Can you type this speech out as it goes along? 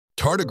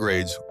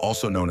Tardigrades,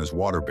 also known as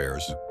water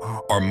bears,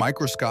 are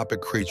microscopic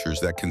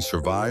creatures that can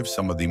survive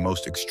some of the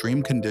most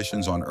extreme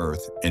conditions on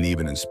Earth and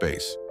even in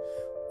space.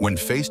 When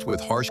faced with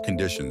harsh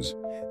conditions,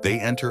 they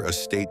enter a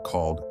state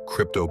called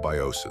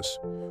cryptobiosis,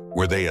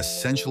 where they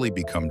essentially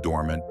become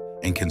dormant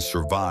and can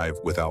survive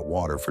without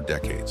water for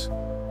decades.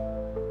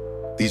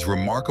 These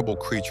remarkable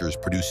creatures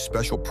produce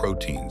special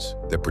proteins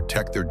that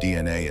protect their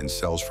DNA and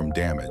cells from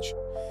damage,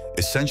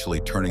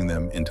 essentially turning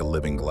them into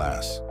living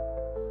glass.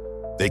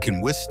 They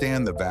can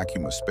withstand the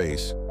vacuum of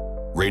space,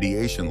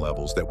 radiation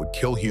levels that would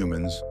kill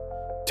humans,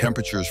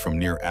 temperatures from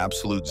near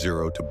absolute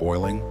zero to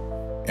boiling,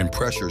 and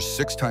pressures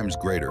 6 times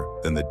greater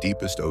than the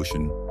deepest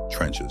ocean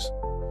trenches.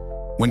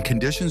 When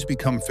conditions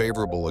become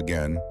favorable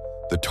again,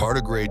 the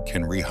tardigrade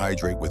can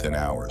rehydrate within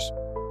hours,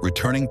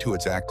 returning to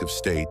its active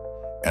state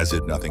as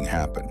if nothing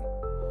happened.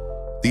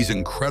 These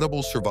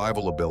incredible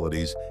survival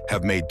abilities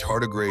have made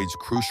tardigrades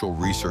crucial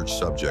research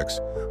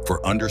subjects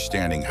for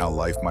understanding how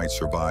life might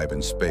survive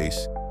in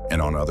space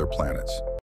and on other planets.